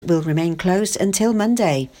will remain closed until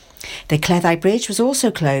Monday. The Cleddau Bridge was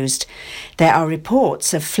also closed. There are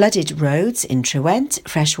reports of flooded roads in Trewent,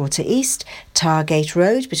 Freshwater East, Targate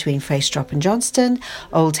Road between Freystrop and Johnston,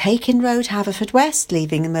 Old Hakin Road, Haverfordwest,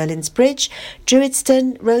 leaving Merlin's Bridge,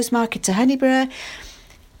 Druidston, Rosemarket to Honeyborough,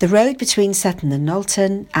 the road between Sutton and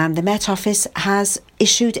Knowlton, and the Met Office has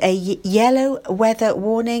issued a yellow weather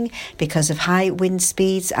warning because of high wind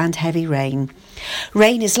speeds and heavy rain.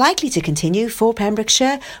 Rain is likely to continue for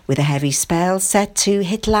Pembrokeshire, with a heavy spell set to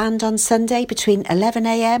hit land on Sunday between 11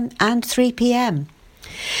 a.m. and 3 p.m.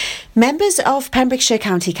 Members of Pembrokeshire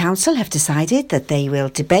County Council have decided that they will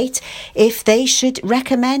debate if they should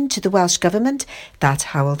recommend to the Welsh Government that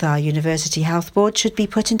Hywel Dda University Health Board should be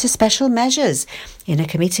put into special measures in a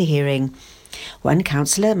committee hearing. One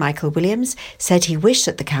councillor, Michael Williams, said he wished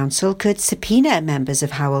that the council could subpoena members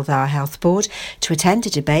of Hywel Dda Health Board to attend a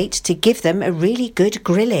debate to give them a really good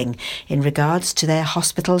grilling in regards to their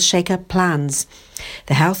hospital shake-up plans.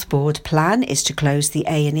 The Health Board plan is to close the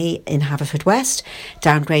A&E in Haverfordwest,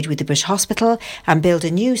 downgrade Withybush Hospital and build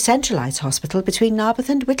a new centralised hospital between Narberth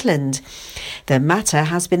and Whitland. The matter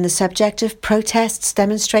has been the subject of protests,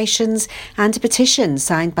 demonstrations and a petition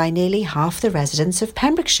signed by nearly half the residents of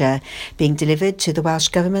Pembrokeshire, being delivered to the Welsh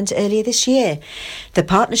Government earlier this year. The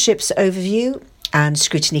Partnership's Overview and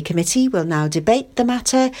Scrutiny Committee will now debate the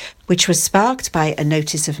matter, which was sparked by a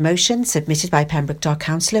notice of motion submitted by Pembroke Dock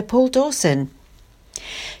councillor Paul Dawson.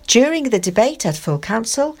 During the debate at full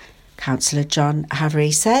council, Councillor John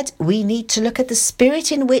Havery said, "We need to look at the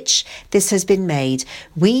spirit in which this has been made.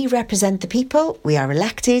 We represent the people, we are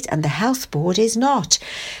elected, and the Health Board is not.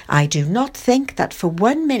 I do not think that for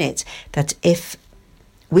 1 minute that if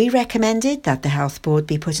we recommended that the Health Board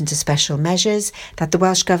be put into special measures, that the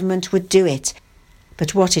Welsh Government would do it.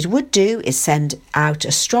 But what it would do is send out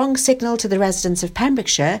a strong signal to the residents of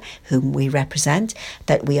Pembrokeshire, whom we represent,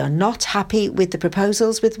 that we are not happy with the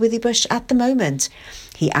proposals with Withybush at the moment."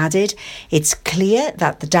 He added, "It's clear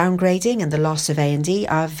that the downgrading and the loss of A&E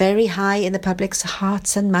are very high in the public's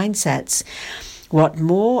hearts and mindsets. What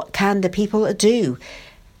more can the people do?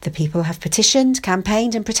 The people have petitioned,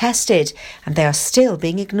 campaigned and protested, and they are still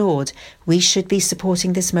being ignored. We should be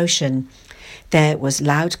supporting this motion." There was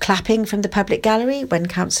loud clapping from the public gallery when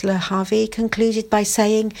Councillor Harvey concluded by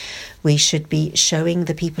saying, "We should be showing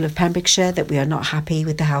the people of Pembrokeshire that we are not happy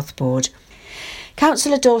with the Health Board."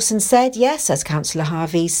 Councillor Dawson said, "Yes, as Councillor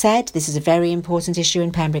Harvey said, this is a very important issue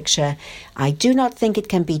in Pembrokeshire. I do not think it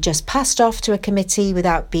can be just passed off to a committee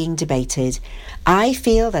without being debated. I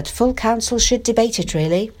feel that full council should debate it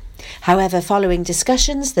really. However, following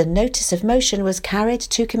discussions, the notice of motion was carried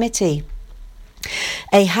to committee."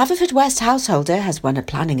 A Haverfordwest householder has won a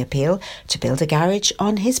planning appeal to build a garage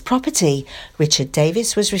on his property. Richard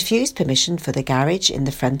Davis was refused permission for the garage in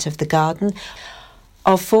the front of the garden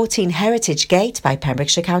of 14 Heritage Gate by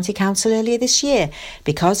Pembrokeshire County Council earlier this year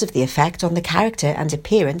because of the effect on the character and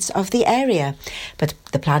appearance of the area. But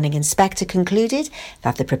the planning inspector concluded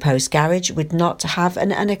that the proposed garage would not have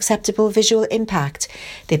an unacceptable visual impact.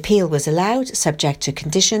 The appeal was allowed subject to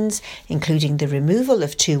conditions, including the removal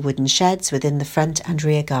of 2 wooden sheds within the front and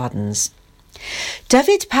rear gardens.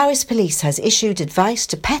 Dyfed Powys Police has issued advice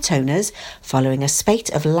to pet owners following a spate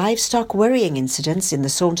of livestock worrying incidents in the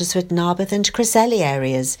Saundersfoot, Narberth and Criselli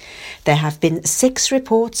areas. There have been 6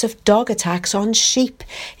 reports of dog attacks on sheep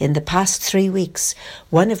in the past 3 weeks,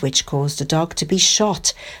 one of which caused a dog to be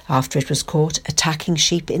shot after it was caught attacking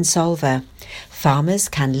sheep in Solva. Farmers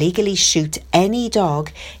can legally shoot any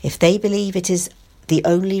dog if they believe it is the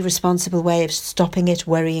only responsible way of stopping it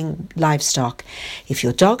worrying livestock. If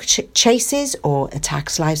your dog chases or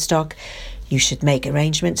attacks livestock, you should make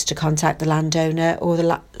arrangements to contact the landowner or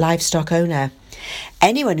the livestock owner.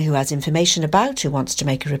 Anyone who has information about who wants to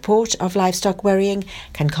make a report of livestock worrying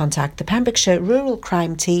can contact the Pembrokeshire Rural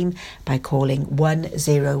Crime Team by calling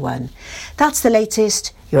 101. That's the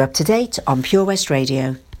latest. You're up to date on Pure West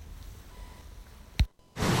Radio.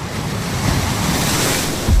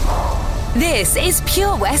 This is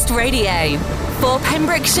Pure West Radio. For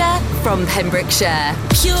Pembrokeshire, from Pembrokeshire.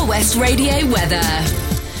 Pure West Radio weather.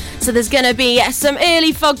 So there's going to be some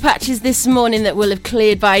early fog patches this morning that will have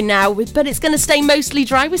cleared by now, but it's going to stay mostly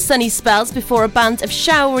dry with sunny spells before a band of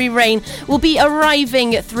showery rain will be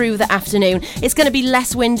arriving through the afternoon. It's going to be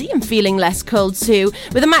less windy and feeling less cold too,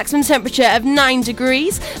 with a maximum temperature of 9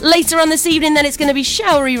 degrees. Later on this evening then it's going to be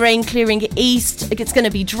showery rain clearing east. It's going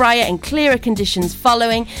to be drier and clearer conditions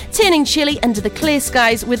following, turning chilly under the clear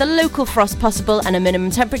skies with a local frost possible and a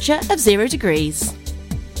minimum temperature of 0 degrees.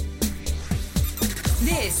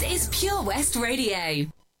 This is Pure West Radio.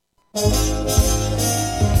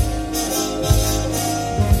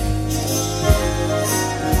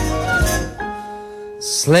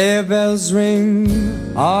 Sleigh bells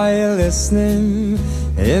ring, are you listening?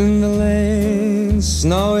 In the lane,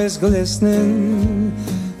 snow is glistening.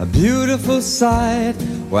 A beautiful sight,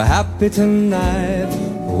 we're happy tonight,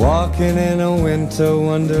 walking in a winter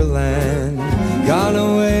wonderland. Gone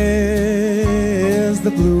away is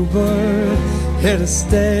the bluebird, here to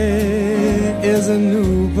stay is a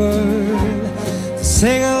new bird. To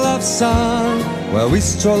sing a love song while we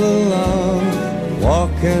stroll along,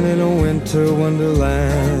 walking in a winter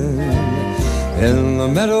wonderland. In the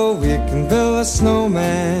meadow we can build a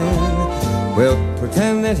snowman. We'll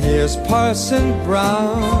pretend that here's Parson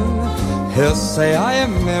Brown. He'll say I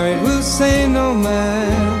am married, we'll say no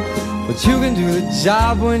man, but you can do the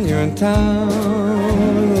job when you're in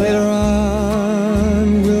town. Later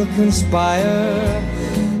on we'll conspire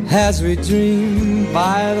as we dream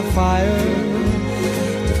by the fire,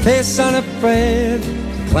 to face unafraid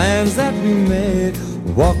the plans that we made,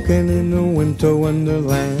 walking in a winter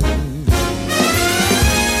wonderland.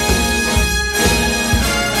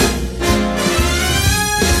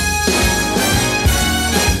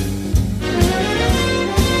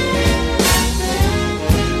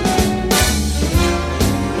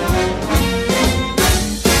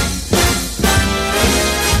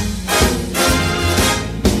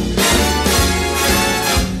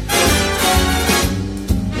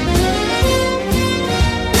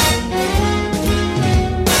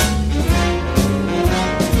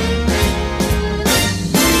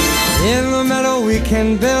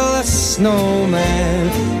 Can build a snowman.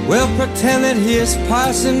 We'll pretend that he is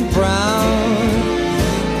Parson Brown.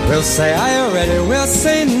 We'll say, are you ready? We'll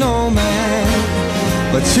say no man,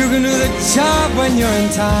 but you can do the job when you're in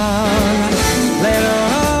town. Later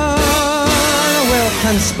on we'll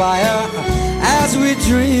conspire as we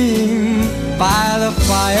dream by the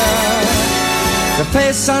fire, to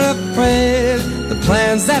face unafraid the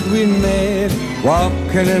plans that we made,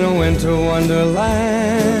 walking in a winter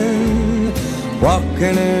wonderland.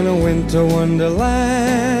 Walking in a winter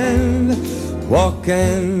wonderland,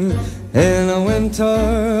 walking in a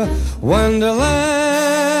winter wonderland.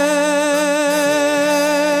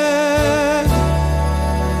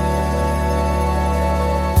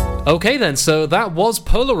 Okay then, so that was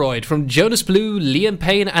Polaroid from Jonas Blue, Liam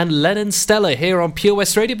Payne and Lennon Stella here on Pure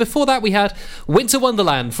West Radio. Before that we had Winter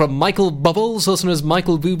Wonderland from Michael Bubbles, also known as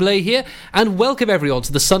Michael Bublé here. And welcome everyone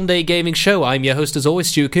to the Sunday Gaming Show. I'm your host as always,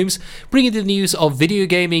 Stewart Coombs, bringing the news of video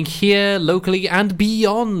gaming here, locally and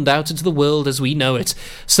beyond, out into the world as we know it.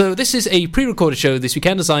 So this is a pre-recorded show this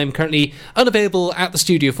weekend, as I am currently unavailable at the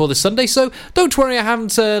studio for this Sunday. So don't worry, I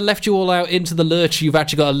haven't left you all out into the lurch. You've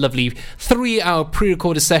actually got a lovely 3-hour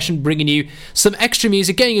pre-recorded session bringing you some extra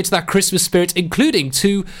music, getting into that Christmas spirit, including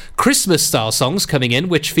 2 Christmas-style songs coming in,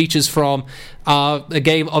 which features from a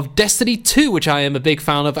game of Destiny 2, which I am a big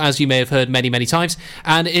fan of, as you may have heard many, many times,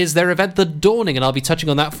 and is their event The Dawning, and I'll be touching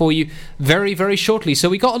on that for you very, very shortly. So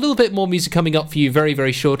we got a little bit more music coming up for you very,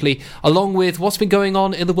 very shortly, along with what's been going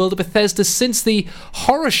on in the world of Bethesda since the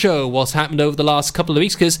horror show what's happened over the last couple of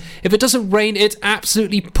weeks, because if it doesn't rain, it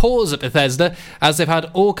absolutely pours at Bethesda, as they've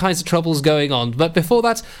had all kinds of troubles going on. But before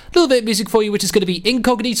that, a little bit of music for you, which is going to be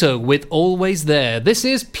Incognito with Always There. This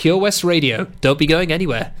is Pure West Radio. Don't be going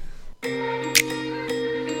anywhere.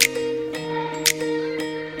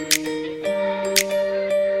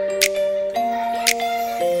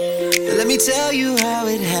 Let me tell you how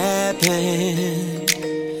it happened.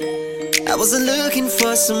 I wasn't looking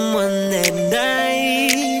for someone that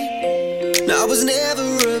night. No, I was never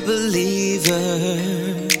a believer,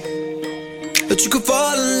 but you could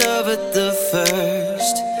fall in love at the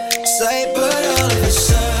first sight. But all of a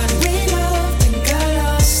sudden we loved and got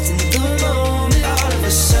lost in the moment. All of a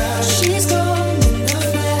sudden she's gone in the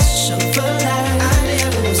flash of a light. I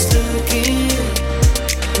never was looking.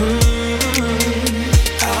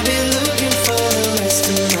 I'll be looking for the rest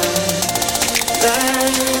of my life.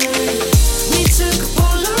 We took a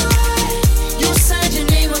Polaroid, you signed your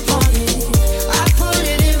name upon it. I put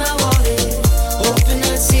it in my wallet, hoping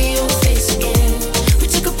I'd see your face again. We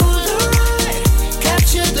took a Polaroid,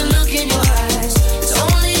 captured the look in your eyes. It's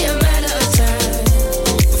only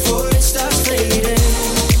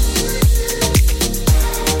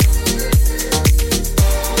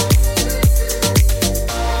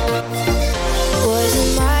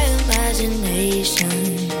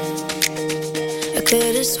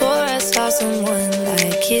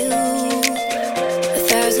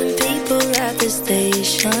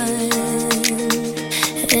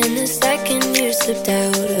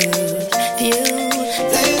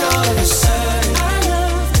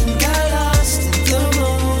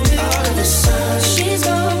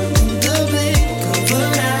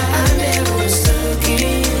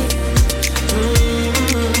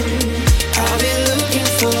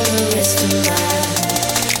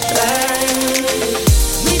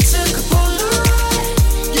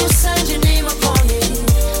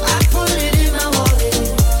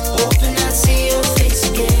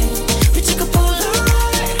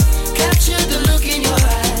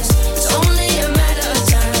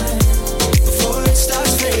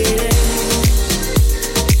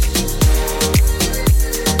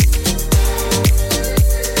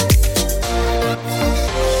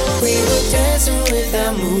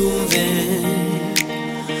start moving.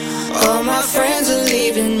 All my friends are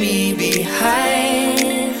leaving me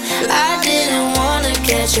behind. I didn't wanna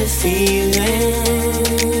catch a feeling,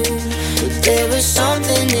 but there was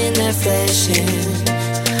something in that flashing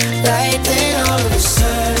light. Then all of a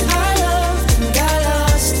sudden I loved and got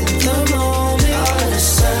lost in the moment. All of a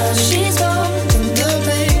sudden she's gone in the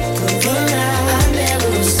blink of an eye. I never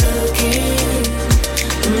was looking.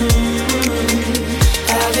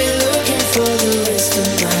 I've been looking for the rest of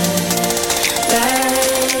my life.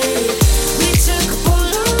 We took a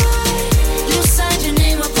Polaroid, you signed your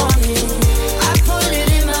name upon it. I put it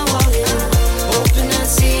in my wallet, hoping I'd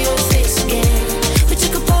see your face again. We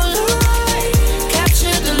took a Polaroid,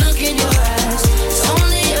 captured the look in your eyes. It's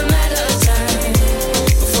only a matter of time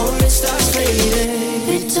before it starts fading.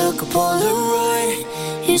 We took a Polaroid,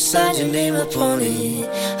 you signed your name upon it.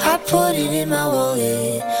 I put it in my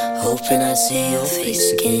wallet, hoping I'd see your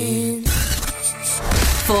face again.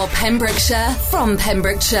 For Pembrokeshire, from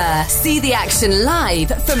Pembrokeshire. See the action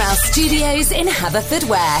live from our studios in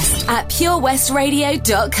Haverfordwest at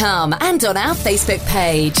purewestradio.com and on our Facebook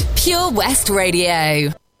page, Pure West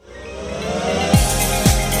Radio.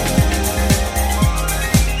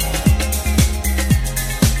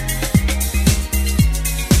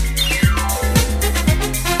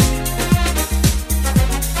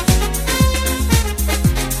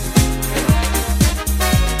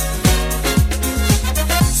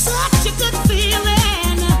 Such a good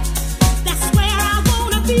feeling. That's where I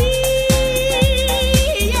wanna be.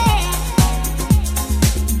 Yeah.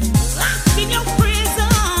 Locked in your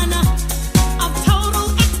prison of total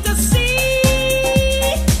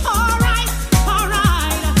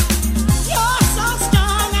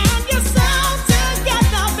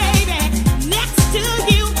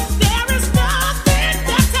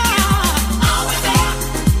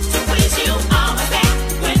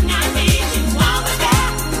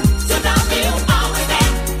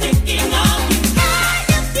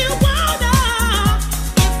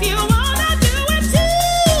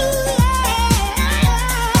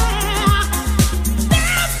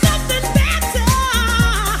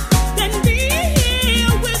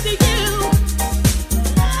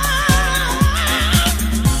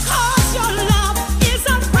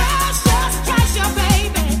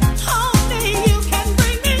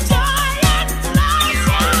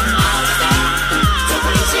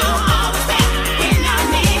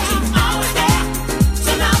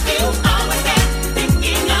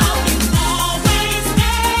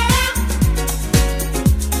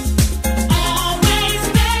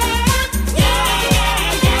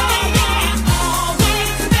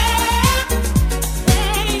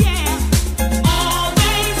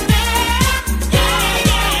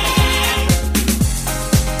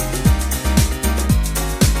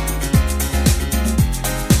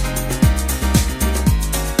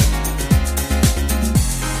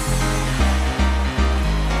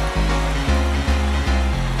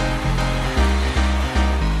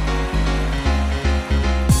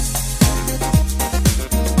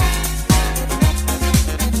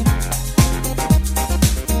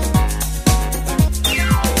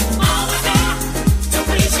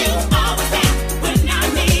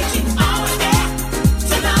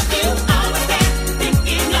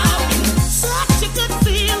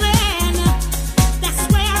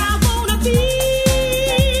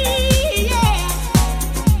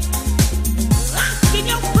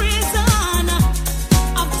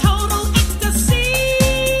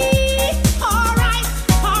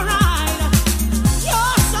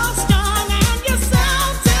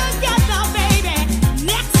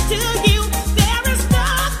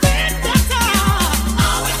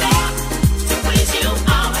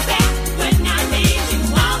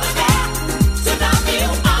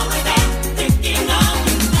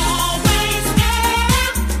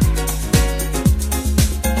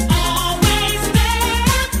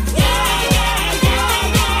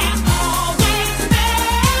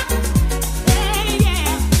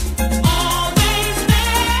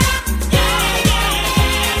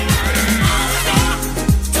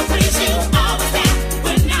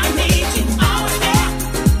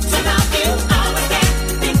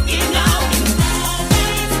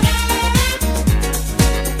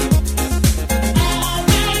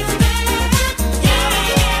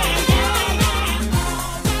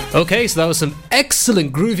Okay, so that was some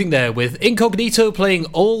excellent grooving there with Incognito playing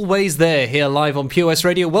Always There here live on Pure West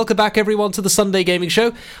Radio. Welcome back everyone to the Sunday Gaming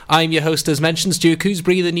Show. I'm your host as mentioned, Stewart,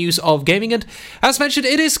 bringing the news of gaming, and as mentioned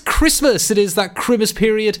it is Christmas. It is that Christmas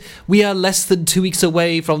period. We are less than 2 weeks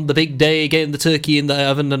away from the big day, getting the turkey in the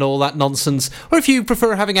oven and all that nonsense, or if you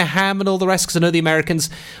prefer having a ham and all the rest, because I know the Americans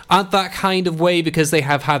aren't that kind of way because they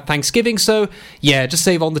have had Thanksgiving, so yeah, just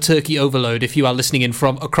save on the turkey overload if you are listening in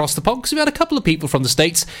from across the pond, because we had a couple of people from the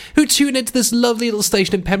States who tune into this lovely little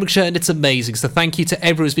station in Pembrokeshire, and it's amazing. So thank you to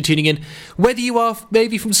everyone who's been tuning in, whether you are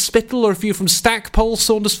maybe from Spittal, or if you're from Stackpole,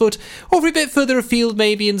 Saundersfoot, or a bit further afield,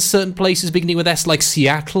 maybe in certain places beginning with S, like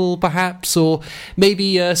Seattle perhaps, or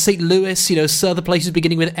maybe St. Louis, other places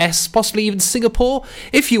beginning with S, possibly even Singapore.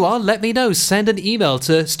 If you are, let me know. Send an email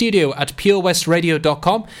to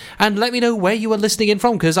studio@purewestradio.com and let me know where you are listening in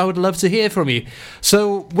from, because I would love to hear from you.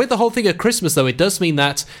 So with the whole thing of Christmas though, it does mean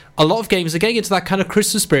that a lot of games are getting into that kind of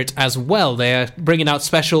Christmas spirit as well. They're bringing out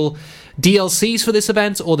special DLCs for this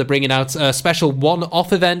event, or they're bringing out special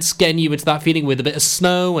one-off events, getting you into that feeling with a bit of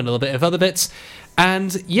snow and a little bit of other bits.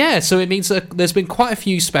 And yeah, so it means that there's been quite a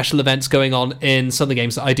few special events going on in some of the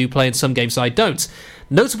games that I do play and some games that I don't.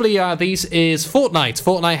 Notably, these is Fortnite.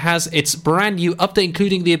 Fortnite has its brand new update,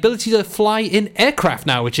 including the ability to fly in aircraft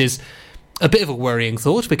now, which is a bit of a worrying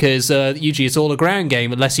thought, because usually it's all a ground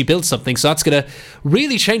game unless you build something, so that's going to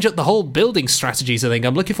really change up the whole building strategies, I think.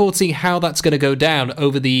 I'm looking forward to seeing how that's going to go down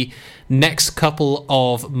over the next couple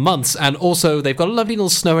of months. And also, they've got a lovely little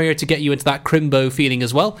snow area to get you into that Crimbo feeling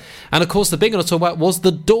as well. And of course, the big one to talk about was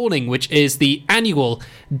The Dawning, which is the annual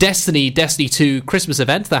Destiny 2 Christmas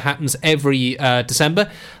event that happens every December.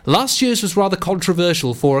 Last year's was rather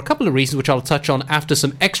controversial for a couple of reasons, which I'll touch on after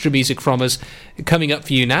some extra music from us coming up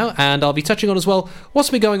for you now. And I'll be touching on as well what's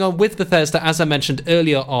been going on with Bethesda, as I mentioned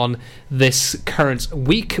earlier on this current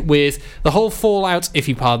week, with the whole fallout, if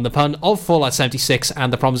you pardon the pun, of Fallout 76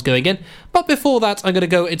 and the problems going in. But before that, I'm going to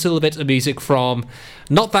go into a little bit of music from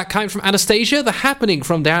Not That Kind from Anastasia, The Happening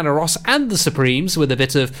from Diana Ross and the Supremes, with a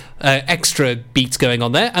bit of extra beats going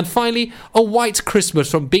on there. And finally, A White Christmas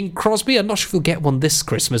from Bing Crosby. I'm not sure if we'll get one this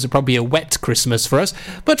Christmas. It'll probably be a wet Christmas for us.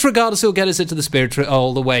 But regardless, it'll get us into the spirit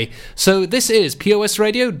all the way. So this is Pure West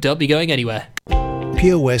Radio. Don't be going anywhere.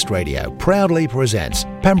 Pure West Radio proudly presents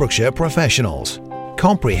Pembrokeshire Professionals.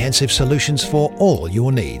 Comprehensive solutions for all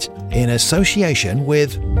your needs in association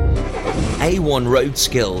with A1 Road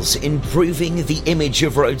Skills, improving the image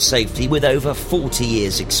of road safety with over 40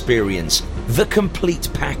 years experience. The complete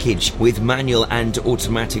package with manual and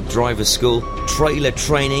automatic driver school, trailer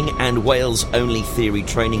training and Wales only theory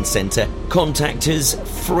training centre. Contact us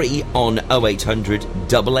free on 0800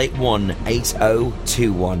 881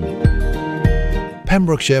 8021.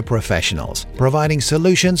 Pembrokeshire Professionals, providing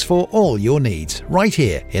solutions for all your needs right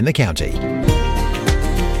here in the county.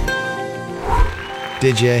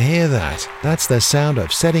 Did you hear that? That's the sound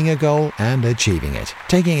of setting a goal and achieving it.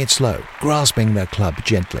 Taking it slow, grasping the club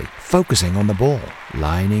gently, focusing on the ball,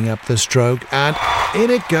 lining up the stroke, and in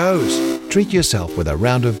it goes. Treat yourself with a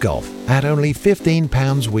round of golf at only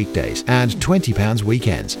 £15 weekdays and £20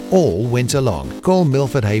 weekends, all winter long. Call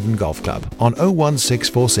Milford Haven Golf Club on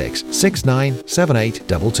 01646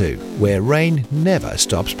 697822, where rain never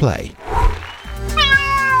stops play.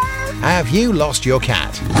 Have you lost your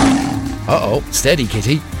cat? Uh-oh, steady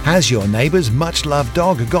kitty. Has your neighbour's much-loved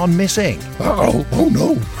dog gone missing? Uh-oh, oh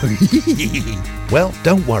no. Well,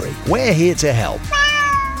 don't worry, we're here to help.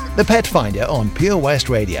 The Pet Finder on Pure West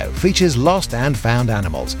Radio features lost and found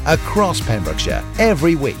animals across Pembrokeshire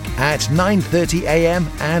every week at 9:30am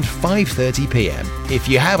and 5:30pm. If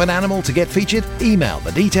you have an animal to get featured, email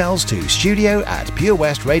the details to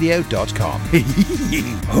studio@purewestradio.com.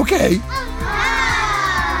 Okay.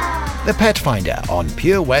 The Pet Finder on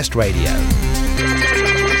Pure West Radio.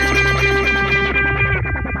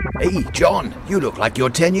 Hey, John, you look like you're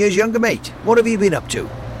 10 years younger, mate. What have you been up to?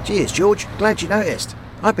 Cheers, George. Glad you noticed.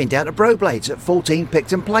 I've been down to Broblades at 14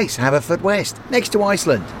 Picton Place, Haverfordwest, next to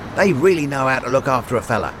Iceland. They really know how to look after a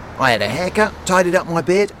fella. I had a haircut, tidied up my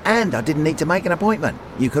beard, and I didn't need to make an appointment.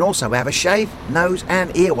 You can also have a shave, nose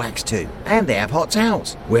and ear wax too. And they have hot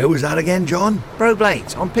towels. Where was that again, John?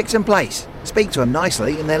 Broblades on Picton Place. Speak to them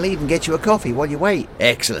nicely and they'll even get you a coffee while you wait.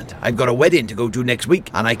 Excellent. I've got a wedding to go to next week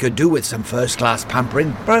and I could do with some first-class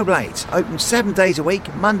pampering. Broblades, open 7 days a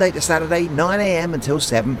week, Monday to Saturday, 9am until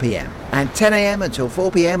 7pm. And 10am until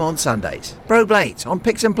 4pm on Sundays. Broblades on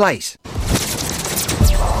Picton Place.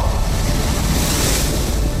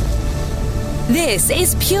 This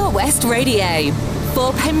is Pure West Radio.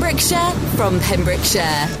 For Pembrokeshire, from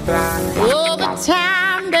Pembrokeshire. All the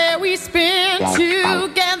time that we spend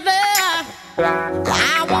together,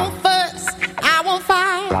 I won't fuss, I won't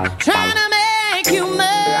fight,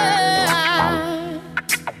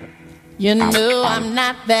 You know I'm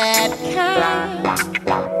not that kind.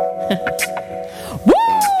 Woo!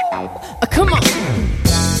 Come on.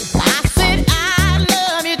 I said I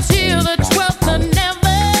love you till the 12th of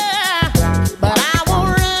never, but I won't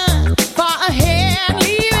run far ahead,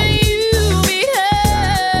 leaving you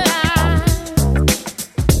behind.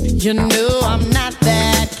 You know I'm not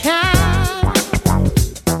that kind,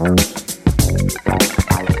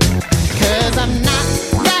 'cause I'm not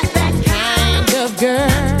that kind of girl.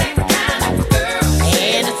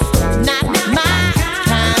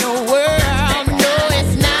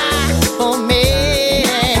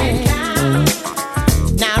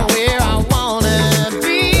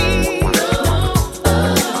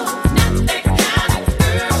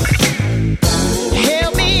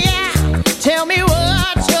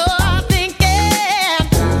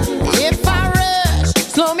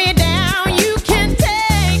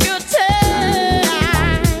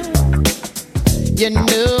 You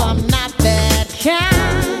know I'm not that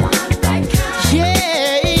kind.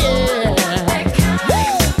 Yeah, yeah.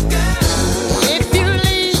 If you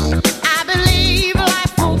leave, I believe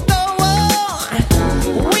life will go on.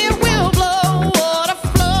 Wind will blow, water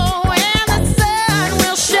flow, and the sun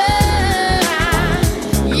will shine.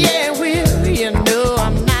 Yeah, will. You know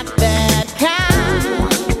I'm not that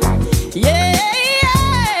kind. Yeah,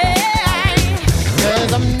 yeah.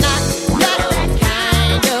 'Cause I'm not that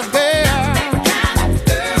kind of girl.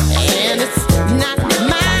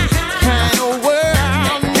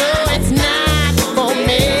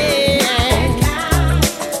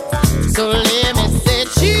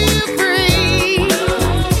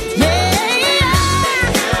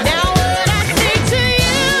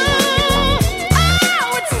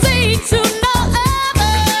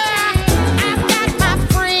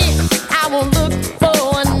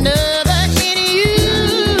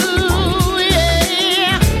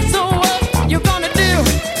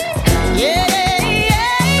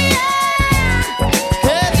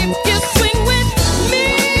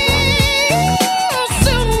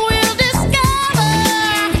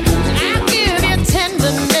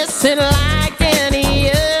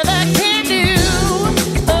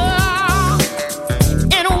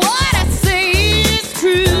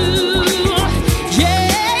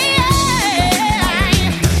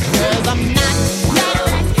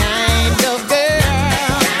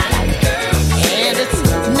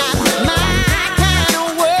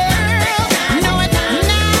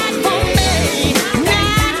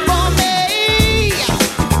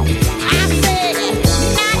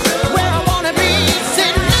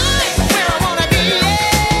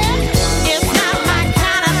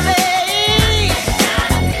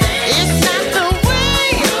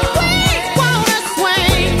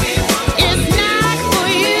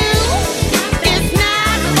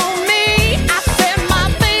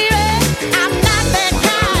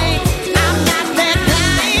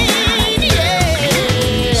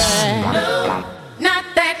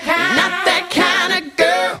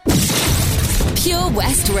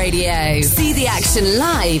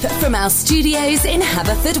 Live from our studios in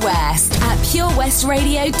Haverfordwest at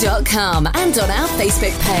purewestradio.com and on our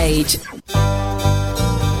Facebook page.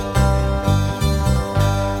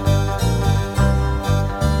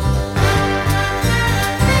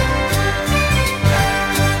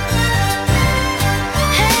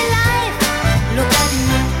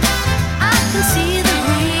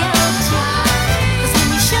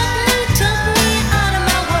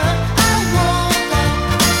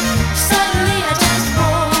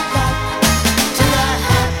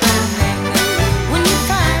 When you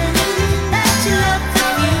find that you love the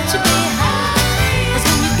future behind.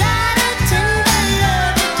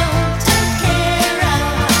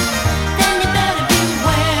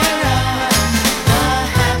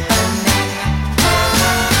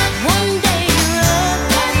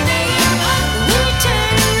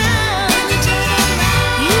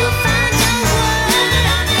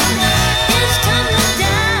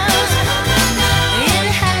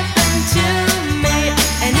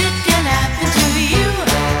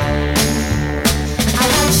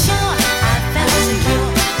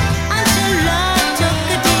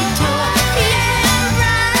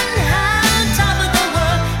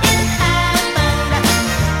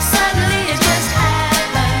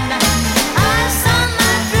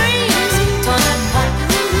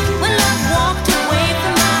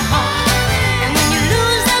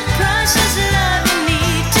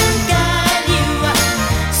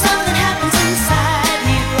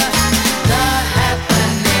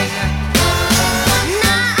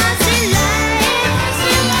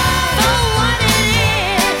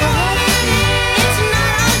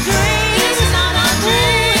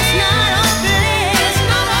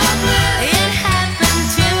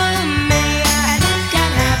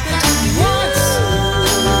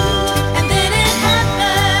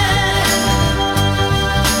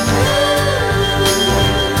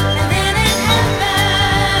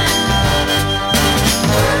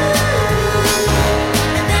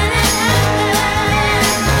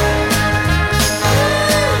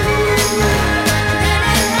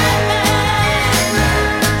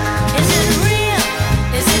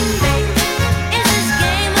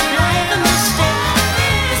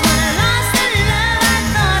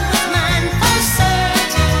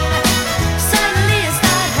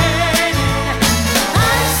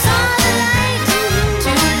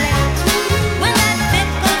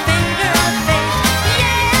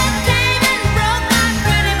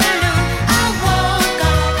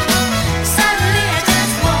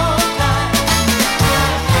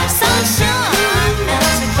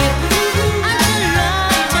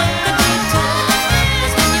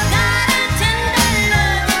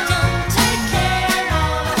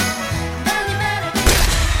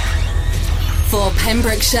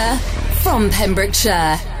 Pembrokeshire, from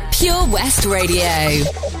Pembrokeshire, Pure West Radio.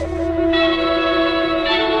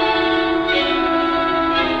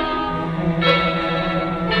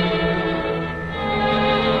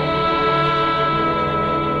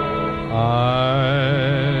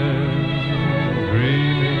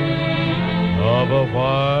 A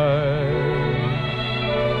white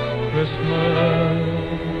Christmas,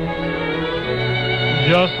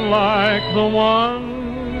 just like the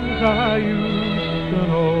ones I used to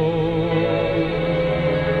know,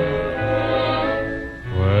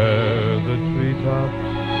 where the treetops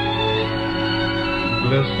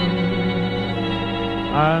glisten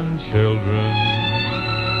and children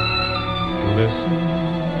listen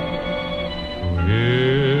to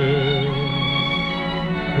hear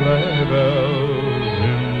sleigh bells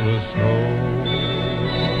in the snow.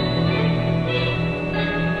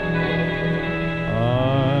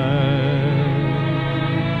 I'm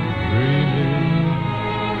dreaming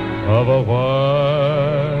of a white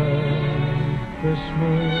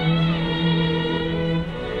Christmas,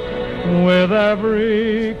 with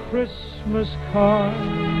every Christmas card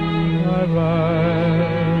I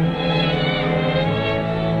write.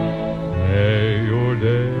 May your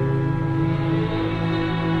day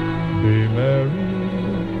be merry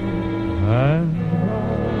and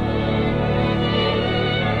bright,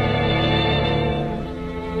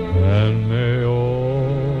 and may all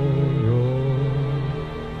your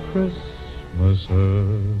Christmases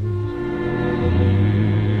be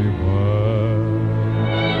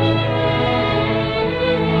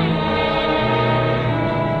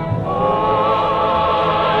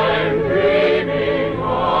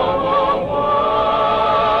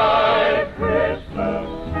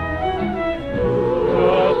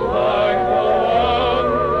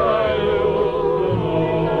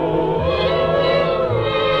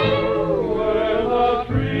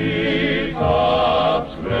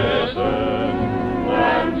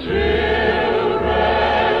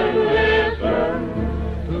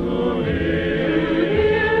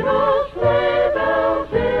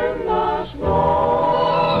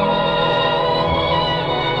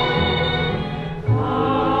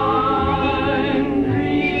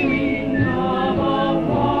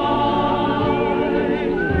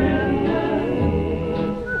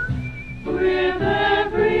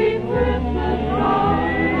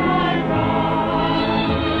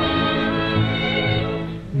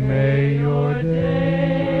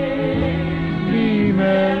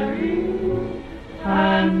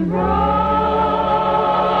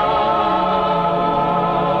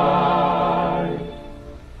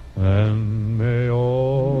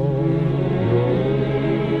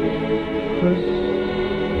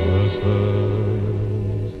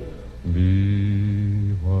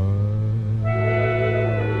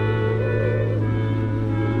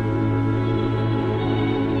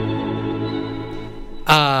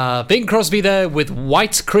Bing Crosby there with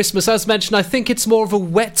White Christmas. As mentioned, I think it's more of a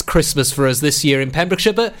wet Christmas for us this year in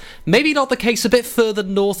Pembrokeshire, but maybe not the case a bit further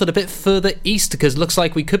north and a bit further east, because it looks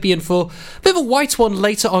like we could be in for a bit of a white one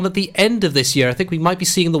later on at the end of this year. I think we might be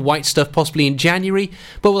seeing the white stuff possibly in January,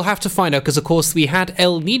 but we'll have to find out, because of course we had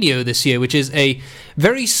El Nino this year, which is a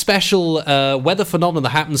very special weather phenomenon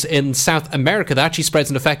that happens in South America that actually spreads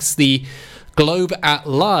and affects the globe at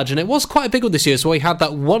large, and it was quite a big one this year. So we had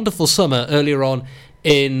that wonderful summer earlier on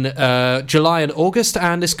in July and August,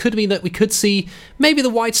 and this could mean that we could see maybe the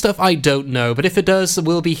white stuff. I don't know, but if it does,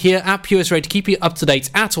 we'll be here at Pure West Radio to keep you up to date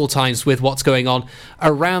at all times with what's going on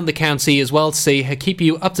around the county as well, to see keep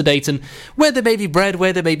you up to date and where there may be bread,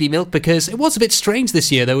 where there may be milk, because it was a bit strange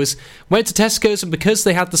this year. Went to Tesco's, and because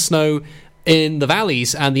they had the snow in the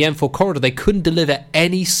valleys and the M4 corridor, they couldn't deliver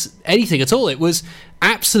anything at all. It was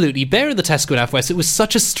absolutely bare in the Tesco in Half West. It was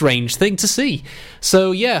such a strange thing to see.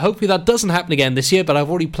 So yeah, hopefully that doesn't happen again this year, but I've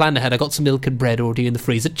already planned ahead. I got some milk and bread already in the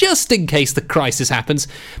freezer just in case the crisis happens,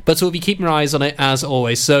 but we'll be keeping our eyes on it as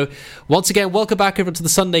always. So once again, welcome back over to the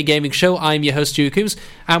Sunday Gaming Show. I'm your host, Stuart Coombs,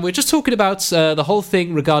 and we're just talking about the whole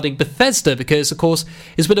thing regarding Bethesda, because of course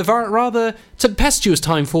it's been a rather tempestuous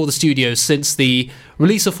time for the studios since the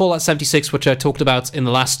release of Fallout 76, which I talked about in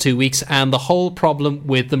the last 2 weeks, and the whole problem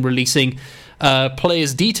with them releasing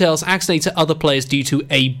players' details accidentally to other players due to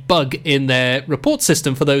a bug in their report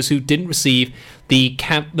system for those who didn't receive the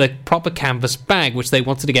proper canvas bag, which they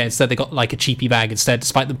wanted to get. Instead, they got like a cheapy bag instead,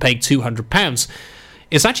 despite them paying £200.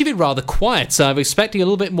 It's actually been rather quiet, so I'm expecting a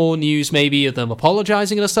little bit more news maybe of them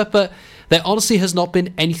apologising and stuff, but there honestly has not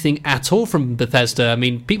been anything at all from Bethesda. I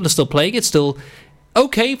mean, people are still playing it, still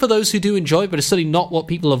okay for those who do enjoy it, but it's certainly not what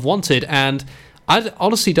people have wanted, and I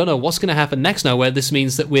honestly don't know what's going to happen next now, where this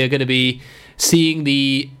means that we're going to be seeing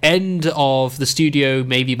the end of the studio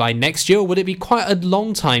maybe by next year, or would it be quite a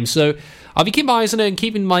long time? So I'll be keeping my eyes on it and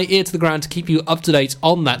keeping my ear to the ground to keep you up to date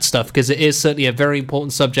on that stuff, because it is certainly a very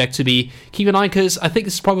important subject to be keeping an eye, because I think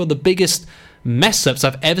this is probably one of the biggest mess-ups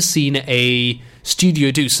I've ever seen a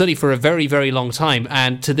studio do, certainly for a very, very long time,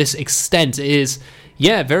 and to this extent it is,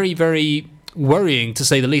 very, very worrying to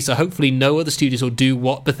say the least. So hopefully no other studios will do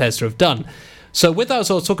what Bethesda have done. So with that,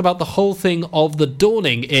 I'll talk about the whole thing of the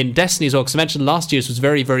dawning in Destiny as well, because I mentioned last year's was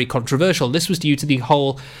very, very controversial. This was due to the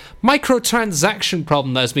whole microtransaction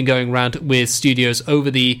problem that has been going around with studios over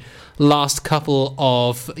the last couple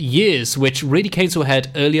of years, which really came to a head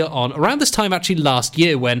earlier on, around this time actually last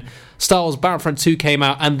year, when Star Wars Battlefront 2 came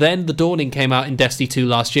out, and then the dawning came out in Destiny 2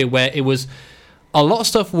 last year, where it was a lot of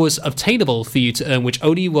stuff was obtainable for you to earn, which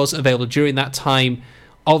only was available during that time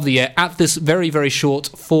of the year at this very, very short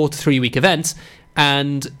 4 to 3 week event,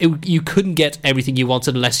 and you couldn't get everything you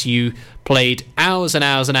wanted unless you played hours and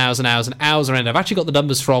hours and hours and hours and hours around. I've actually got the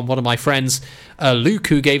numbers from one of my friends, Luke,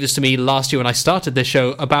 who gave this to me last year when I started this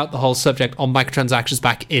show about the whole subject on microtransactions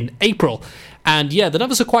back in April. And the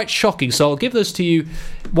numbers are quite shocking, so I'll give those to you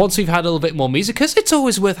once we've had a little bit more music, because it's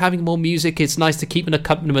always worth having more music. It's nice to keep an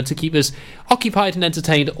accompaniment to keep us occupied and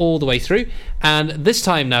entertained all the way through. And this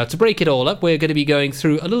time now, to break it all up, we're going to be going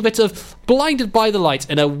through a little bit of Blinded by the Light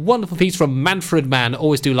and a wonderful piece from Manfred Mann.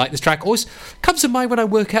 Always do like this track. Always comes to mind when I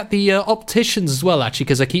work at the opticians as well, actually,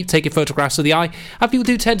 because I keep taking photographs of the eye, and people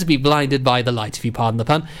do tend to be blinded by the light, if you pardon the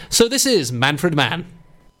pun. So this is Manfred Mann.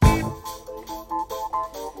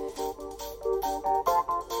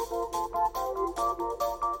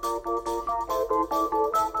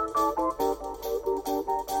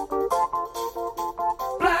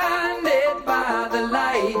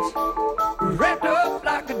 Wrapped up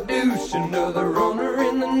like a douche, another runner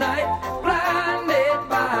in the night. Blinded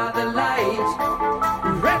by the light.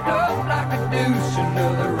 Wrapped up like a douche,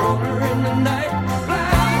 another runner in the night.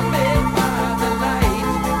 Blinded by the light.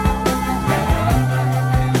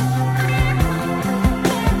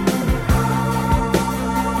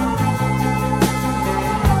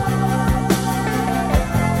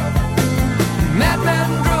 Madman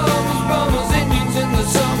drums, bummers, Indians in the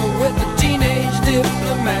summer with a teenage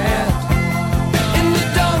diplomat.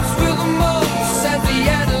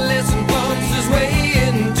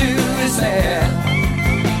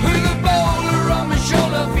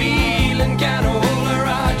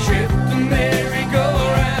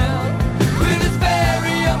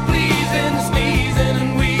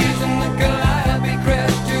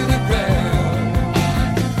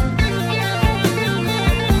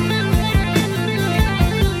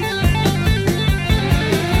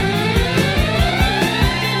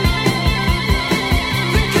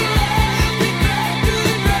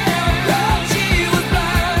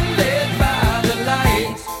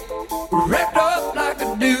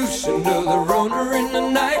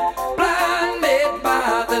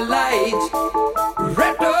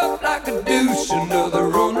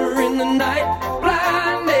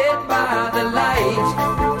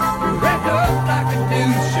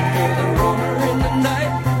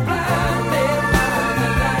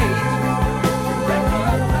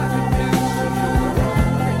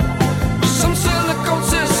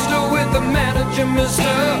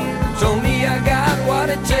 Told me I got what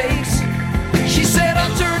it takes. She said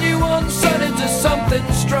I'll turn you on, son, into something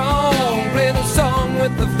strong. Play the song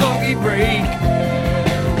with the funky break.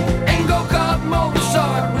 And go-kart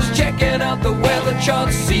Mozart was checking out the weather chart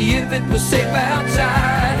to see if it was safe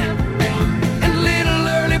outside. And little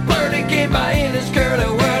early birdie came by in his curly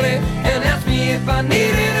whirly and asked me if I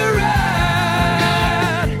needed a ride.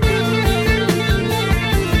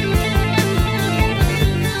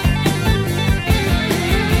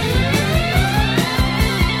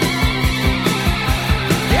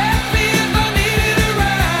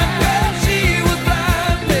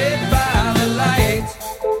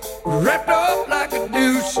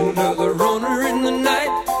 Another runner in the night,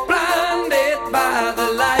 blinded by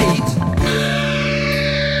the light.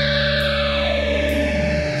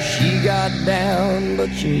 She got down, but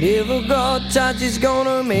she never got tight. She's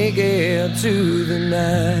gonna make it to the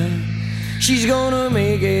night. She's gonna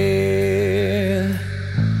make it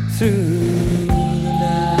through.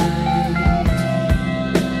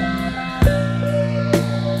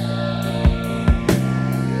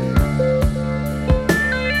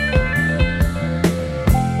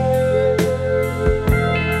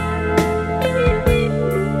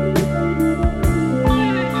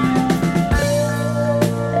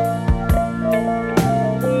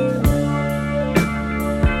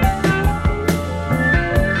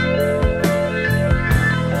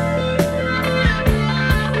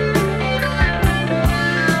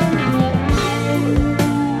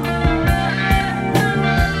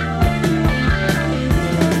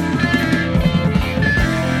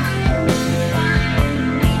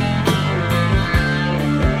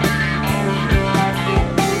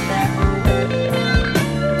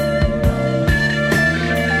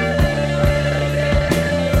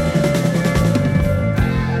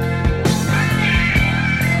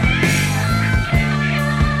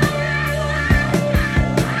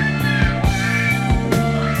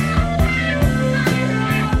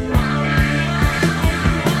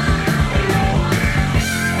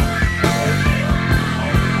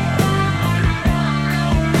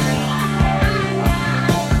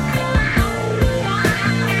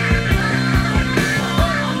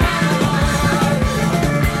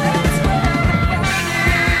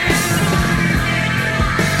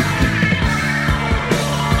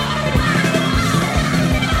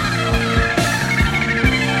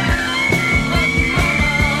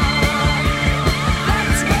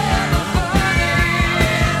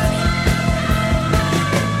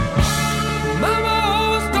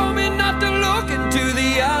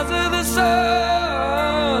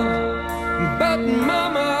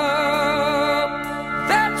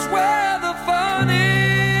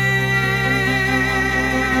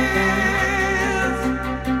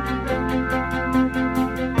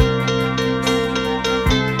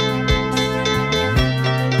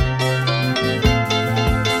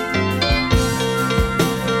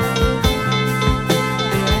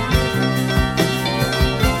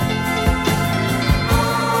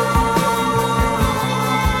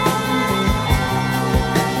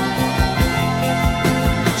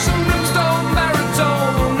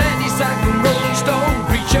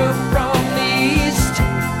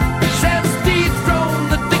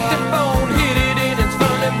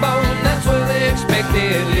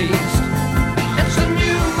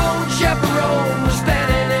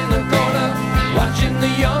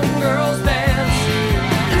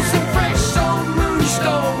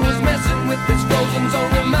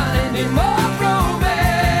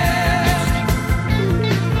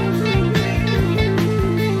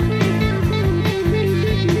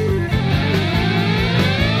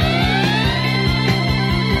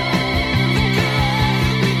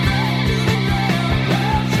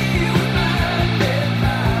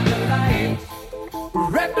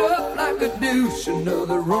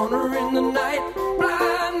 another runner in the night,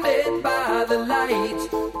 blinded by the light,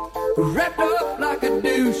 wrapped up like a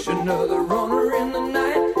douche, another runner in the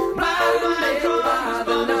night, blinded by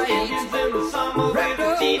the light, wrapped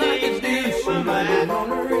up like a douche, another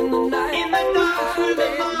runner in the night, in the dark with the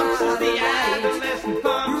monsters, the adolescent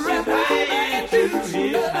pumps his way to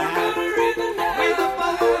his night, with a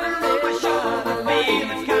boulder on my shoulder,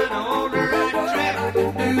 feeling kinda older, I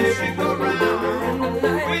trip the merry-go-round,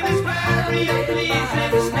 with his flurry of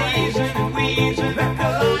pleasing, sneezing and wheezing, the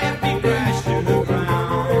life he crashed to the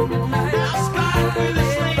ground. Now Scott with a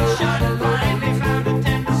slingshot finally found a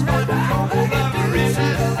tender spot for the lover in his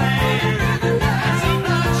hand. And some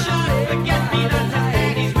bloodshot forget-me-not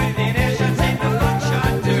ladies within earshot take the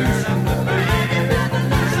buckshot turn of the band.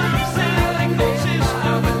 Some selling the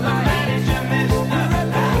sister with the manager mister.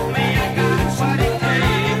 Oh me, I got what it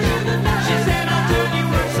takes. She said I'll turn you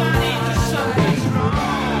worse, I need to something's wrong.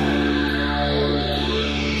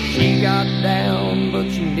 She got down, but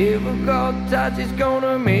she never got touch. She's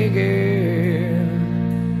gonna make it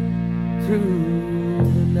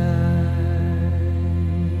through the night.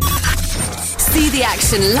 See the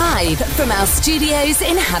action live from our studios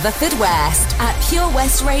in Haverfordwest at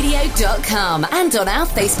purewestradio.com and on our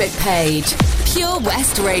Facebook page, Pure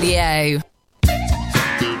West Radio.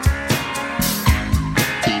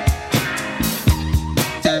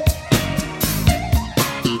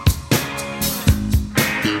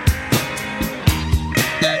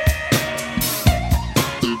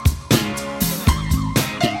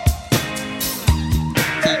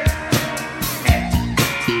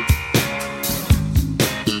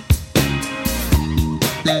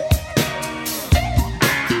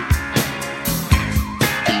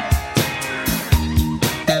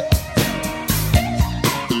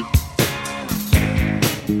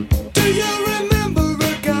 Do you remember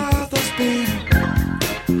Agatha's Spear?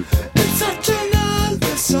 It's such an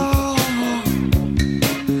ugly song.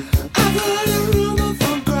 I've heard a rumor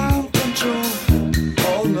from ground control.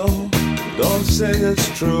 Oh no, don't say it's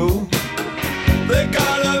true. They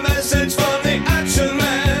got a message from the action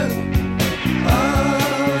man.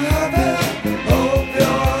 I'm happy, hope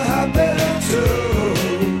you're happy too.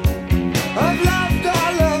 I've loved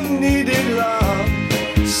all I've needed love.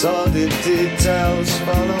 Saw the details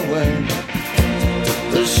fall away.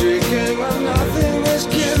 The shrieking when nothing is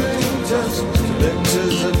killing, just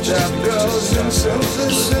pictures of chap girls and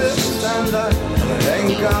synthesis. And I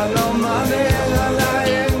ain't got no money and I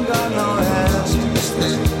ain't got no hands.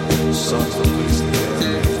 Songs of please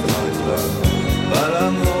but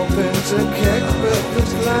I'm hoping to kick with the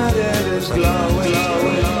glad it is glowing,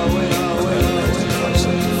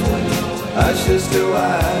 ashes to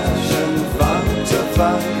ash and funk to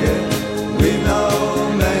funky. We know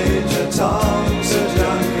Major Tom's a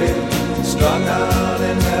junkie, strung out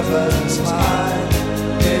in heaven's high,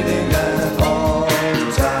 hitting an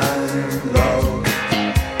all-time low.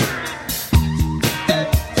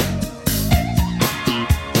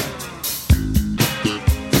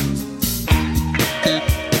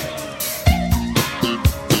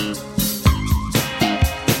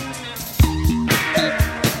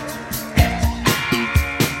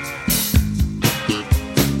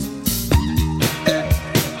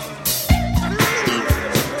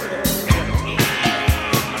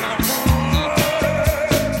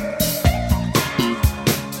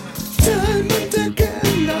 Time and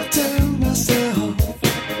again I tell myself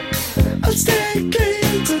I'll stay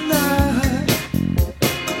clean tonight,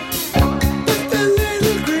 but the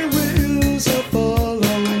little green wheels are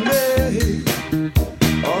following me.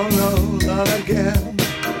 Oh no, not again.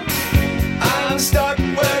 I'm stuck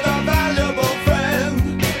with a valuable friend.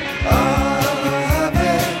 I'm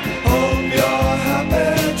happy, hope you're happy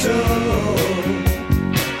too.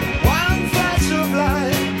 One flash of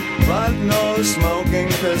light, but no smoking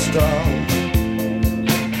pistol.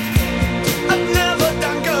 I've never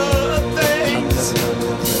done good things.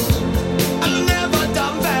 I've never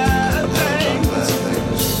done bad things.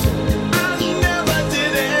 I never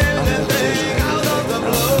did anything out of the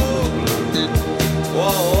blue.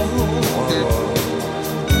 Whoa.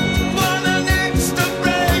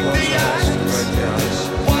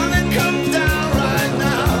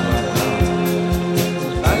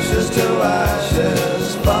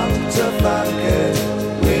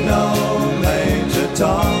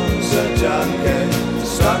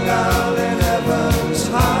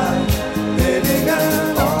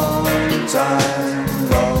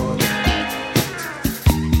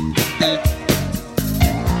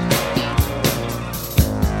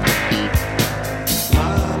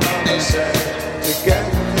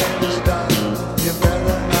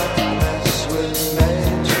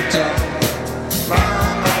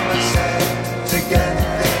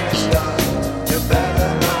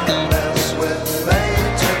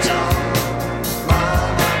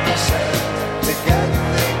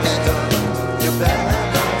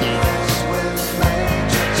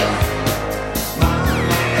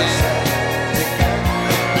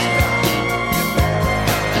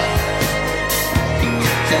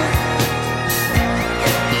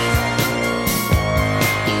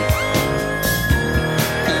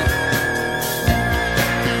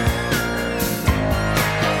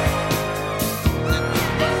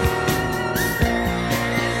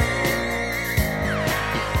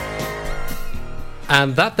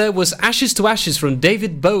 And that there was Ashes to Ashes from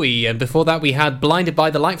David Bowie, and before that we had Blinded by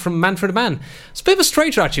the Light from Manfred Mann. It's a bit of a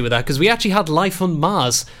stranger actually with that, because we actually had Life on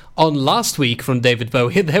Mars on last week from David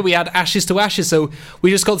Bowie, and there we had Ashes to Ashes, so we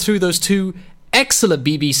just got through those two excellent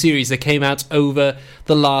BBC series that came out over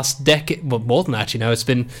the last decade. Well, more than that, actually, now it's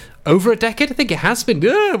been over a decade. I think it has been.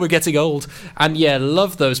 We're getting old. And yeah,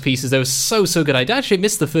 love those pieces. They were so good. I actually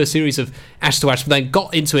missed the first series of Ash to Ash, but then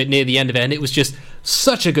got into it near the end of it, and it was just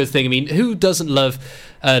such a good thing. I mean, who doesn't love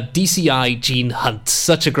DCI Gene Hunt?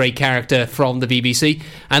 Such a great character from the BBC.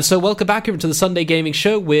 And so welcome back here to the Sunday Gaming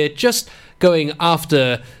Show. We're just going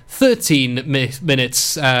after 13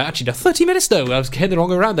 minutes. Actually, no, 30 minutes, no. I was getting the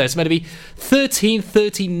wrong way around there. It's meant to be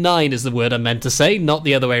 13:39 is the word I meant to say, not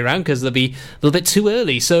the other way around, because they'll be a little bit too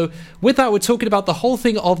early. So with that, we're talking about the whole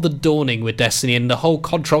thing of the Dawning with Destiny and the whole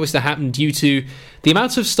controversy that happened due to the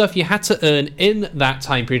amount of stuff you had to earn in that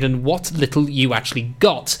time period and what little you actually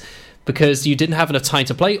got, because you didn't have enough time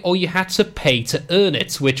to play or you had to pay to earn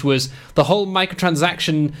it, which was the whole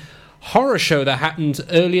microtransaction horror show that happened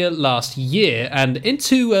earlier last year and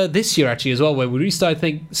into this year actually as well, where we really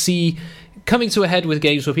started see coming to a head with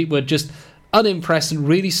games where people were just unimpressed and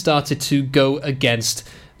really started to go against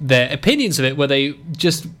their opinions of it, where they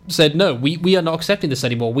just said, no, we are not accepting this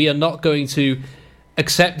anymore. We are not going to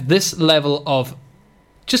accept this level of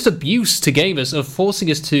just abuse to gamers, of forcing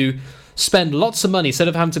us to spend lots of money instead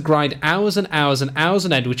of having to grind hours and hours and hours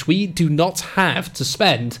on end, which we do not have to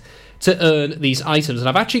spend to earn these items. And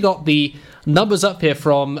I've actually got the numbers up here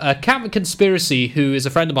from Captain Conspiracy, who is a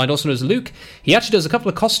friend of mine, also known as Luke. He actually does a couple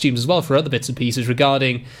of costumes as well for other bits and pieces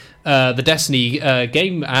regarding the Destiny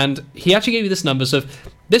game, and he actually gave me this numbers of,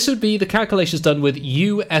 this would be the calculations done with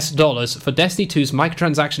US dollars for Destiny 2's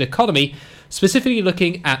microtransaction economy, specifically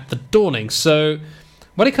looking at the Dawning. So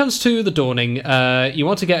when it comes to the Dawning, you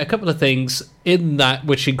want to get a couple of things in that,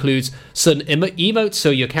 which includes certain emotes, so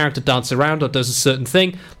your character dances around or does a certain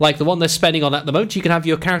thing, like the one they're spending on at the moment. You can have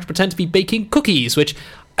your character pretend to be baking cookies, which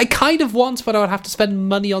I kind of want, but I would have to spend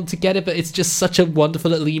money on to get it, but it's just such a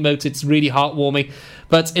wonderful little emote. It's really heartwarming,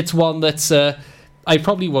 but it's one that I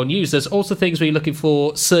probably won't use. There's also things where you're looking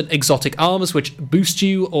for certain exotic armors which boost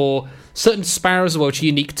you, or certain sparrows which are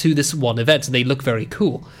unique to this one event, and they look very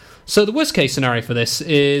cool. So the worst case scenario for this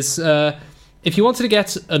is if you wanted to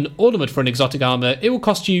get an ornament for an exotic armor, it will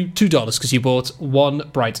cost you $2 because you bought one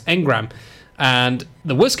bright engram. And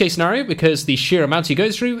the worst case scenario, because the sheer amount you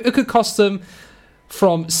go through, it could cost them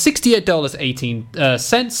from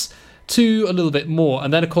 $68.18 to a little bit more.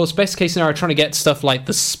 And then, of course, best case scenario, trying to get stuff like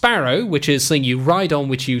the Sparrow, which is something you ride on,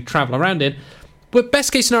 which you travel around in. But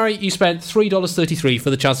best case scenario, you spent $3.33 for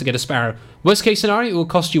the chance to get a Sparrow. Worst case scenario, it will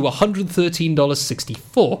cost you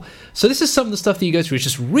 $113.64. So this is some of the stuff that you go through. It's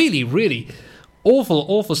just really, really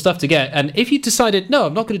awful stuff to get. And if you decided, no,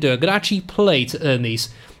 I'm not going to do it, I'm going to actually play to earn these,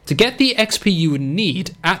 to get the XP you would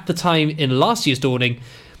need at the time in last year's Dawning,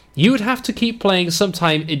 you would have to keep playing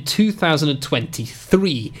sometime in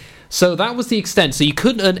 2023. So that was the extent. So you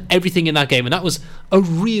couldn't earn everything in that game, and that was a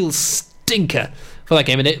real stinker for that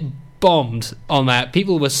game, and it bombed on that.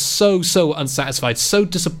 People were so unsatisfied, so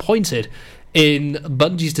disappointed in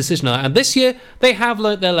Bungie's decision on that. And this year, they have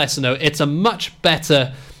learnt their lesson, though. It's a much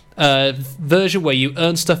better version where you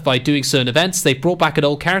earn stuff by doing certain events. They brought back an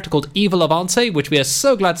old character called Eva Levante, which we are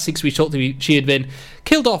so glad to see, because we thought she had been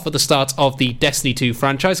killed off at the start of the Destiny 2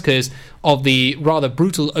 franchise because of the rather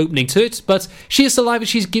brutal opening to it. But she is still alive, and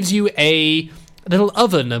she gives you a little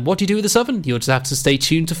oven. And what do you do with this oven? You'll just have to stay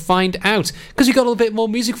tuned to find out, because we've got a little bit more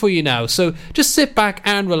music for you now. So just sit back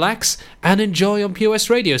and relax and enjoy on Pure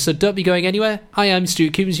West Radio. So don't be going anywhere. I am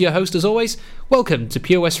Stewart Coombs, your host as always. Welcome to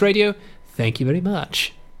Pure West Radio. Thank you very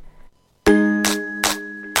much.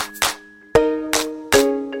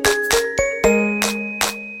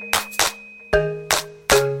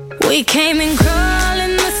 We came in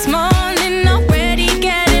crawling this morning, already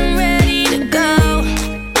getting ready to go.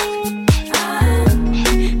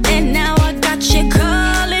 And now I got you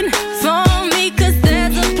calling for me, 'cause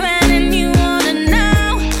there's a plan and you wanna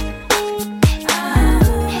know.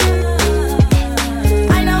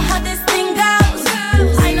 I know how this thing goes.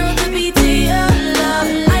 I know the beat to your love.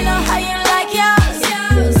 I know how you like yours.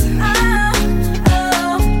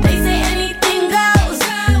 They say anything goes,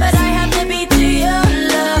 but I have the beat to your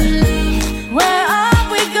love. Where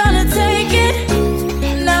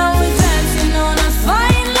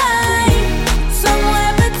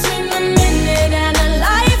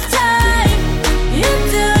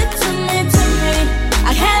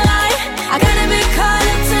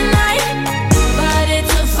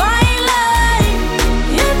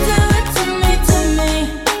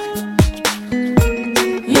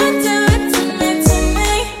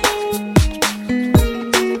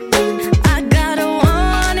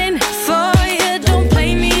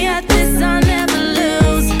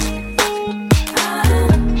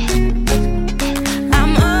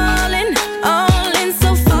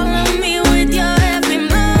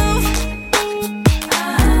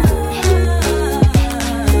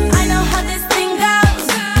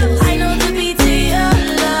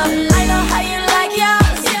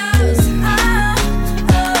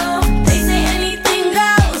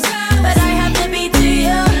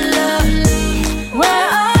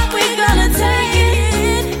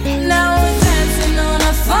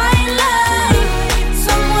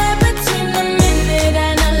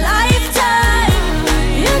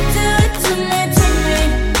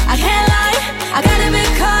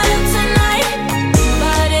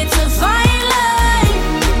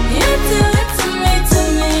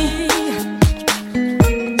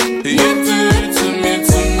You do it to me,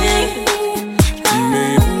 to me, to me.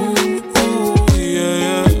 Ooh, yeah,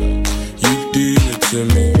 yeah. You do it to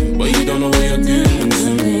me, but you don't know what you're doing to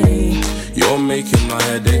me. You're making my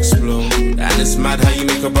head explode, and it's mad how you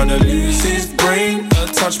make a brother lose his brain. A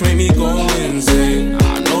touch made me go insane.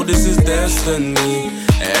 I know this is destiny.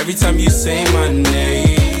 Every time you say my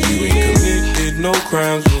name, you ain't committed no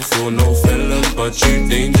crimes before, no felon, but you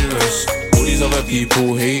dangerous. All these other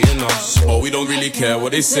people hating us, but we don't really care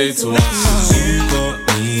what they say to us. You got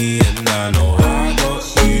me and I know I got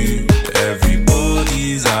you.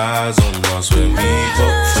 Everybody's eyes on us when we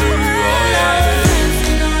got through. Oh yeah.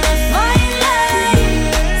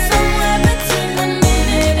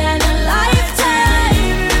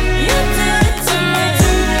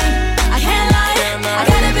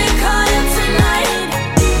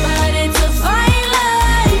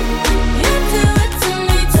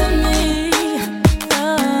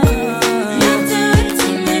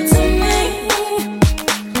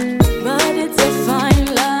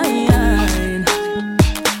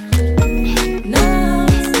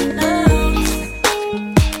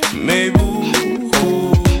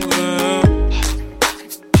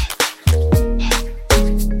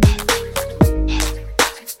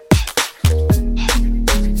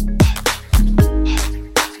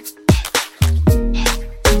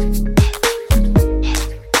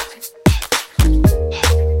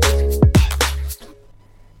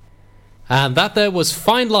 And that there was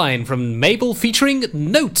Fine Line from Mabel featuring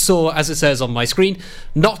Notes, or as it says on my screen,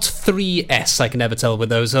 not 3S. I can never tell with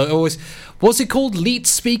those. Always, was it called Leet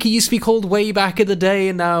Speak? It used to be called way back in the day,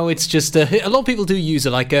 and now it's just a lot of people do use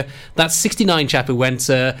it. Like that 69 chap who went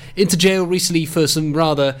into jail recently for some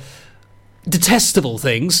rather detestable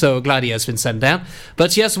things, so glad he has been sent down.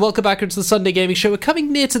 But yes, welcome back into the Sunday Gaming Show. We're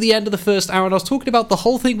coming near to the end of the first hour, and I was talking about the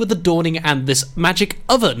whole thing with the Dawning and this magic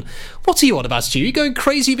oven. What are you on about, Stu? You going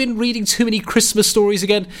crazy? You've been reading too many Christmas stories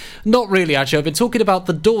again? Not really, actually. I've been talking about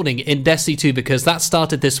the Dawning in Destiny 2 because that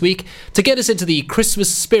started this week to get us into the Christmas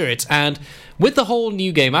spirit. And with the whole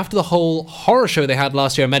new game, after the whole horror show they had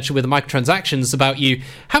last year, I mentioned with the microtransactions about you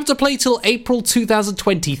having to play till April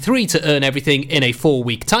 2023 to earn everything in a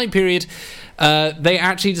 4-week time period, they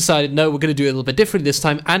actually decided, no, we're going to do it a little bit differently this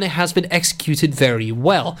time, and it has been executed very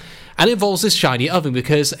well. And it involves this shiny oven,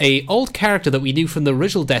 because a old character that we knew from the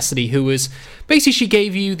original Destiny, who was basically, she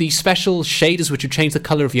gave you the special shaders which would change the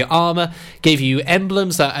colour of your armour, gave you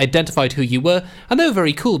emblems that identified who you were, and they were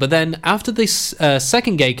very cool. But then after this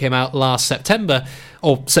second game came out last September,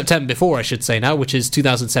 or September before I should say now, which is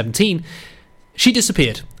 2017, she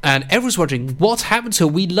disappeared, and everyone's wondering what happened to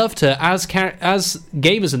her. We loved her as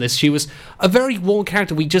gamers in this. She was a very warm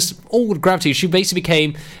character. We just all would gravitate. She basically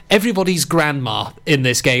became everybody's grandma in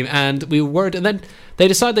this game, and we were worried. And then they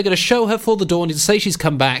decided they're going to show her for the Dawning to say she's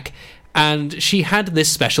come back, and she had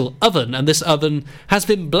this special oven, and this oven has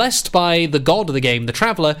been blessed by the god of the game, the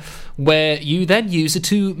Traveller, where you then use it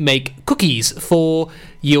to make cookies for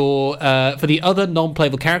your for the other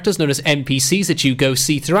non-playable characters known as NPCs that you go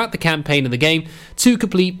see throughout the campaign in the game to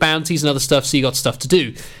complete bounties and other stuff, so you got stuff to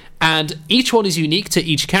do. And each one is unique to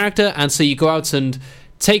each character, and so you go out and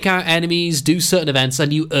take out enemies, do certain events,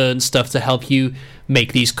 and you earn stuff to help you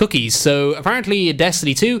make these cookies. So apparently in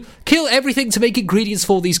Destiny 2, kill everything to make ingredients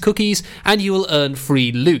for these cookies and you will earn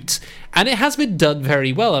free loot. And it has been done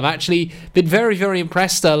very well. I've actually been very, very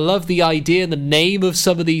impressed. I love the idea and the name of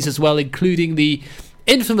some of these as well, including the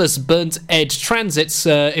infamous burnt edge transits.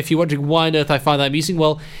 If you're wondering why on earth I find that amusing,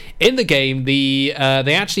 well, in the game, they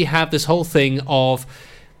actually have this whole thing of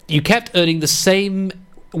you kept earning the same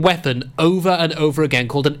weapon over and over again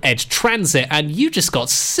called an edge transit, and you just got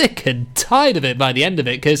sick and tired of it by the end of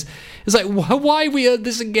it, because it's like, why we earn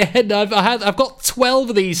this again? I've got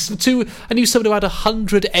 12 of these. I knew someone who had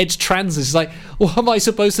 100 edge transits. It's like, what am I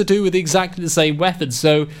supposed to do with exactly the same weapon?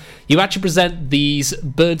 So you actually present these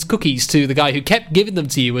birds cookies to the guy who kept giving them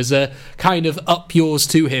to you as a kind of up yours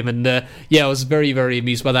to him, and I was very, very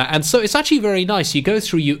amused by that. And so it's actually very nice. You go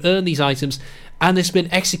through, you earn these items, and it's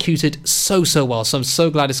been executed so well. So I'm so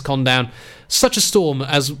glad it's gone down such a storm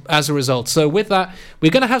as a result. So with that, we're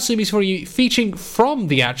going to have some music for you featuring from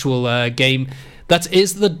the actual game. That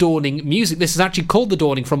is the Dawning music. This is actually called The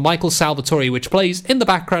Dawning from Michael Salvatore, which plays in the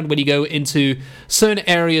background when you go into certain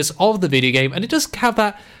areas of the video game, and it does have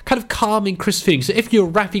that kind of calming, crisp feeling. So if you're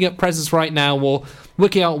wrapping up presents right now, or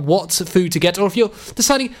working out what food to get, or if you're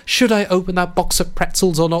deciding, should I open that box of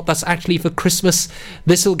pretzels or not, that's actually for Christmas,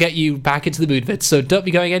 this will get you back into the mood of it. So don't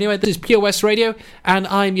be going anywhere. This is Pure West Radio, and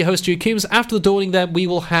I'm your host, Drew Coombs. After the Dawning, then we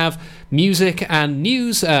will have music and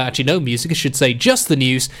news. Actually, no music, I should say, just the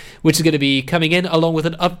news, which is going to be coming in along with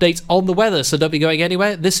an update on the weather. So don't be going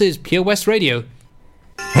anywhere. This is Pure West Radio.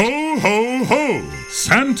 Ho, ho, ho!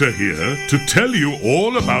 Santa here to tell you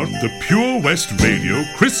all about the Pure West Radio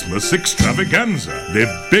Christmas Extravaganza, their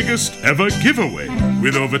biggest ever giveaway,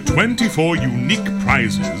 with over 24 unique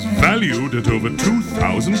prizes valued at over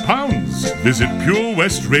 £2,000. Visit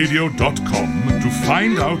purewestradio.com to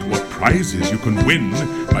find out what prizes you can win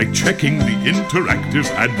by checking the interactive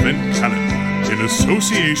Advent calendar in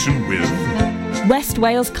association with West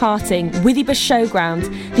Wales Karting, Withybush Showground,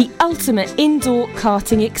 the ultimate indoor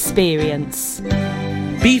karting experience.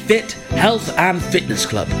 Be Fit Health and Fitness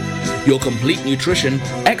Club, your complete nutrition,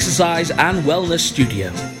 exercise and wellness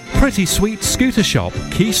studio. Pretty Sweet Scooter Shop,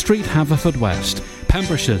 Key Street, Haverfordwest,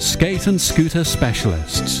 Pembrokeshire's skate and scooter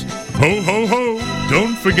specialists. Ho, ho, ho!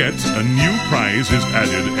 Don't forget, a new prize is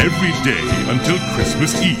added every day until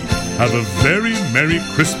Christmas Eve. Have a very Merry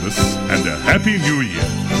Christmas and a Happy New Year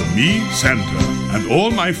from me, Santa, and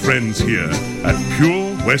all my friends here at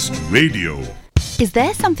Pure West Radio. Is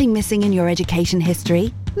there something missing in your education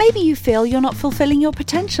history? Maybe you feel you're not fulfilling your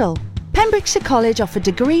potential. Pembrokeshire College offer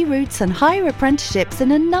degree routes and higher apprenticeships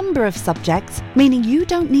in a number of subjects, meaning you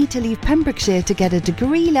don't need to leave Pembrokeshire to get a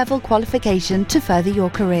degree-level qualification to further your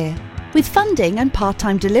career. With funding and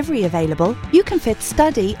part-time delivery available, you can fit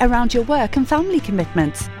study around your work and family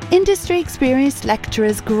commitments. Industry-experienced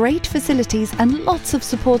lecturers, great facilities and lots of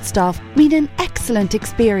support staff mean an excellent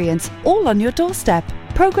experience, all on your doorstep.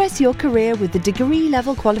 Progress your career with the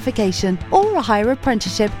degree-level qualification or a higher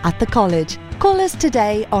apprenticeship at the college. Call us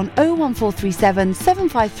today on 01437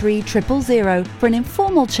 753 000 for an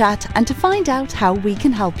informal chat and to find out how we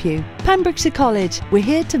can help you. Pembrokeshire College, we're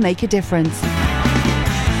here to make a difference.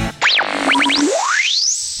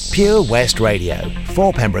 Pure West Radio.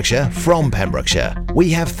 For Pembrokeshire, from Pembrokeshire. We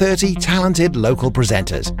have 30 talented local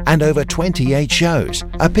presenters and over 28 shows,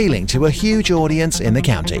 appealing to a huge audience in the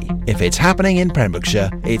county. If it's happening in Pembrokeshire,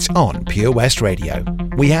 it's on Pure West Radio.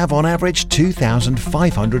 We have on average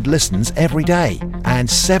 2,500 listens every day and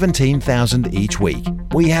 17,000 each week.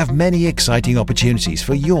 We have many exciting opportunities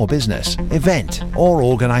for your business, event or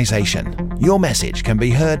organisation. Your message can be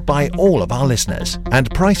heard by all of our listeners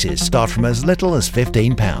and prices start from as little as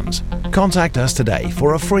 £15. Contact us today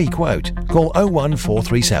for a free quote. Call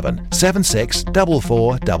 01437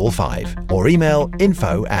 764455 or email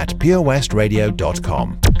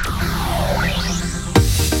info@purewestradio.com.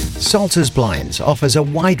 Salters Blinds offers a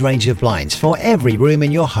wide range of blinds for every room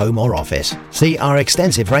in your home or office. See our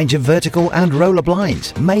extensive range of vertical and roller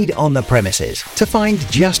blinds made on the premises to find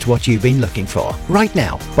just what you've been looking for. Right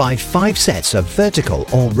now, buy 5 sets of vertical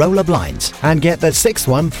or roller blinds and get the 6th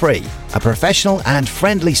one free. A professional and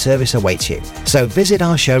friendly service awaits you. So visit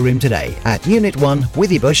our showroom today at Unit 1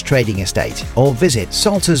 Withybush Trading Estate or visit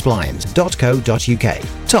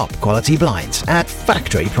saltersblinds.co.uk. Top quality blinds at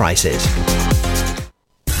factory prices.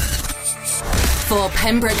 For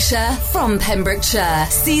Pembrokeshire, from Pembrokeshire.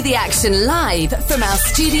 See the action live from our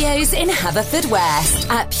studios in Haverfordwest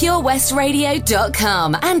at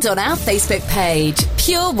purewestradio.com and on our Facebook page,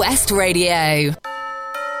 Pure West Radio.